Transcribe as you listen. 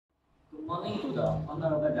morning to the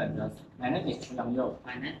honorable judges. My name is Chu Yang Yo.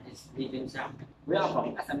 My name is Rbt-Smk. We are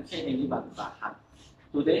from SMK Tinggi Batu, Pahat.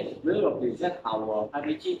 Today, we will present our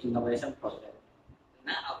RBT innovation project.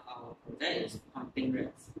 The name of our project is pumping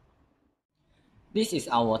rates. This is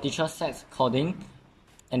our teacher set coding,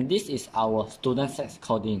 and this is our student set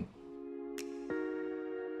coding.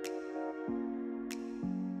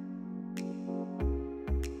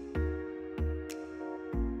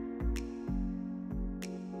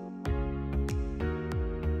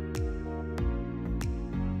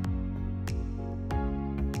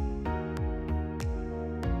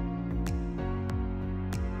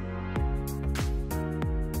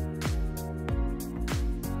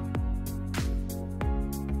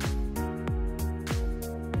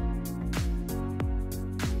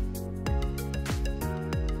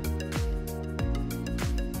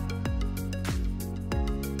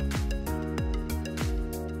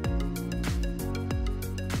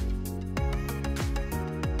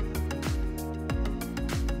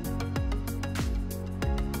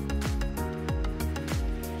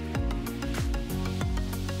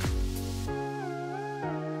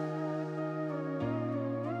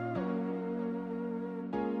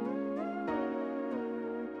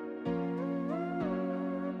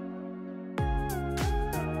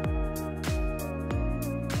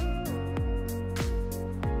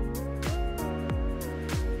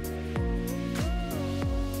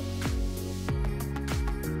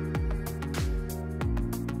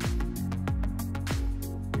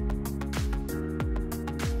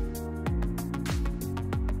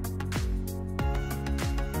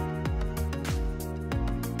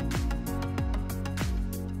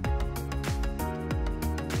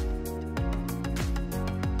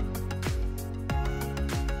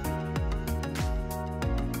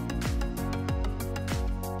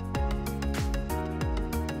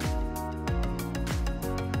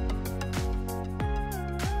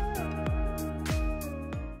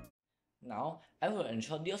 Now, I will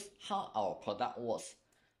introduce how our product works.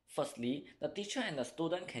 Firstly, the teacher and the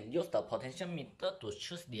student can use the potentiometer to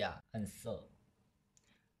choose their answer.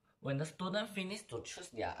 When the student finishes to choose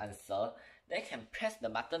their answer, they can press the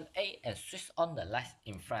button A and switch on the lights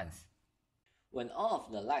in front. When all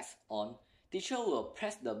of the lights on, teacher will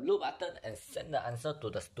press the blue button and send the answer to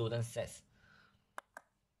the student set.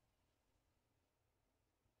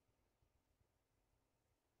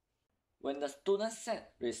 When the student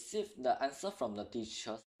set receives the answer from the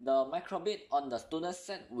teacher, the microbit on the student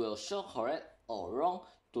set will show correct or wrong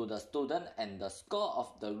to the student, and the score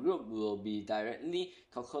of the group will be directly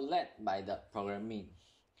calculated by the programming.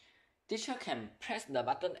 Teacher can press the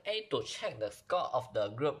button A to check the score of the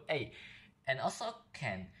group A, and also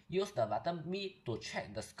can use the button B to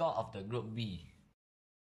check the score of the group B.